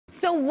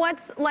So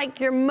what's like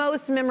your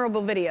most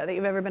memorable video that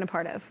you've ever been a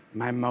part of?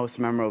 My most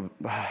memorable,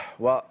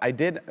 well,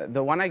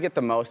 the one I get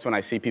the most when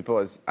I see people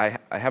is, I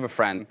have a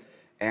friend,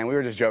 and we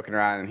were just joking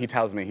around, and he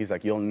tells me, he's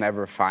like, you'll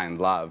never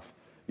find love.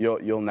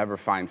 You'll never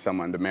find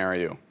someone to marry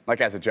you,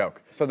 like as a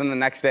joke. So then the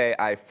next day,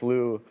 I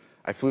flew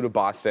to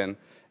Boston,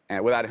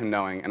 and without him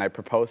knowing, and I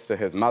proposed to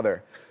his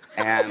mother,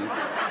 and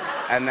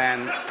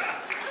then,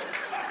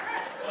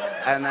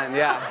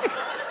 yeah.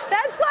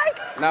 That's like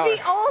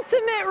the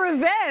ultimate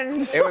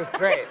revenge. It was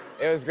great.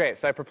 It was great.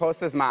 So I proposed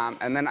to his mom,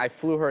 and then I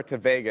flew her to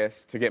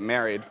Vegas to get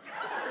married.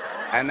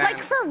 And then, like,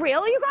 for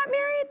real, you got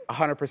married?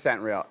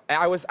 100% real.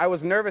 I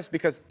was nervous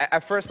because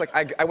at first, like,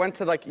 I went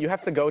to, like, you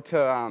have to go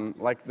to,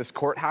 like, this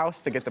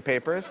courthouse to get the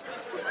papers.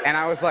 And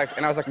I was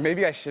like,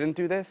 maybe I shouldn't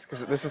do this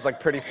because this is, like,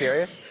 pretty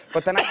serious.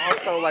 But then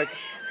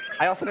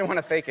I also didn't want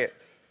to fake it.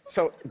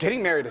 So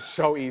getting married is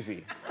so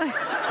easy.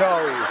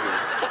 So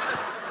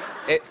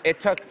easy. It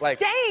took, like...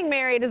 Staying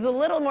married is a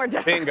little more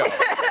difficult. Bingo.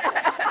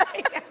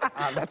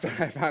 That's what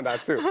I found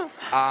out, too.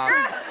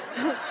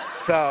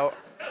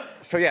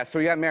 So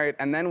we got married,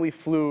 and then we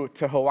flew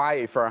to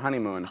Hawaii for our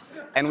honeymoon.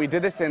 And we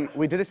did this in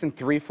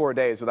 3-4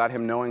 days without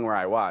him knowing where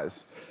I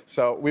was.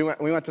 So we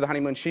went to the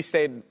honeymoon. She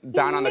stayed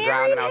down on the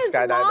ground, and I was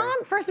skydiving.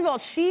 Mom? First of all,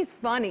 she's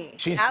funny.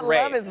 She's great.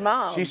 I love his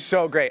mom. She's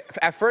so great.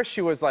 At first,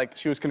 she was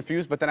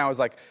confused, but then I was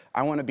like,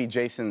 I want to be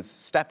Jason's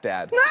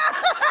stepdad.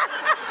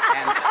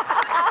 and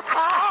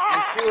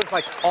she was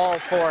like all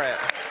for it.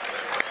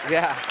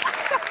 Yeah.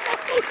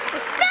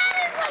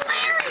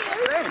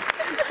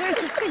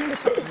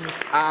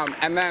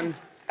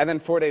 And then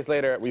 4 days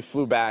later, we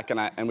flew back,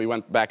 and we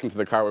went back into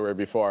the car we were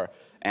before,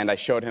 and I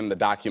showed him the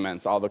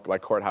documents, all the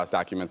like courthouse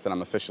documents, that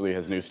I'm officially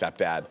his new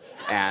stepdad,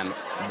 and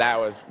that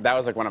was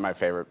like one of my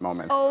favorite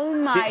moments. Oh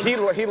my!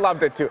 He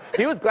loved it too.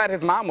 He was glad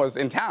his mom was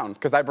in town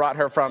because I brought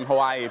her from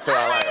Hawaii to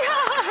LA.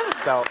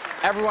 So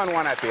everyone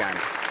won at the end.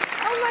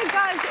 Oh my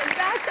gosh,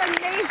 that's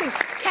amazing.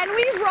 Can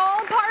we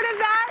roll part of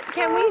that?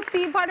 Can we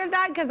see part of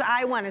that? Because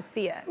I want to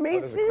see it.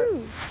 Me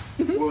too.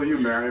 Will you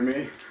marry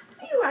me?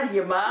 Are you out of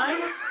your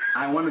mind?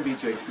 I want to be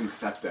Jason's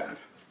stepdad.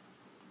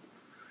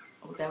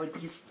 Oh, that would be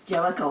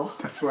hysterical.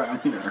 That's why I'm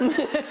here.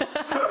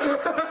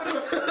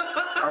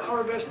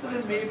 Power vested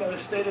in me by the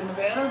state of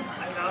Nevada,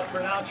 I now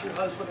pronounce you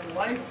husband and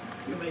wife.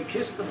 You may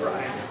kiss the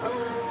bride.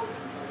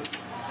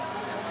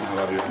 I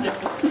love you.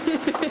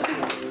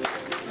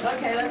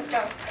 Okay, let's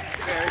go.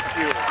 Very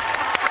cute.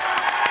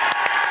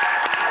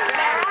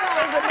 That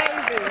was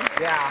amazing.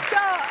 Yeah.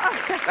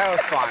 That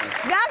was fun.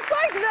 That's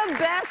like the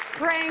best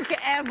prank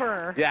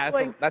ever. Yeah,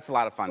 like, that's a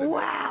lot of fun to do.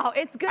 Wow,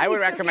 it's good. I would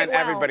you took recommend it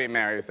well. everybody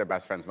marries their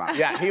best friend's mom.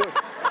 Yeah,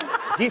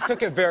 he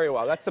took it very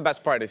well. That's the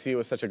best part, is he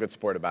was such a good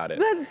sport about it.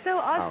 That's so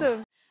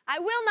awesome. I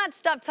will not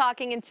stop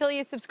talking until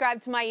you subscribe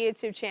to my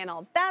YouTube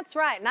channel. That's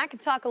right, and I can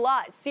talk a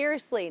lot.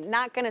 Seriously,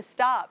 not gonna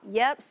stop.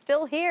 Yep,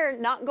 still here,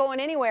 not going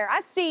anywhere.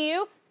 I see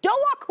you.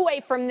 Don't walk away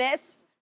from this.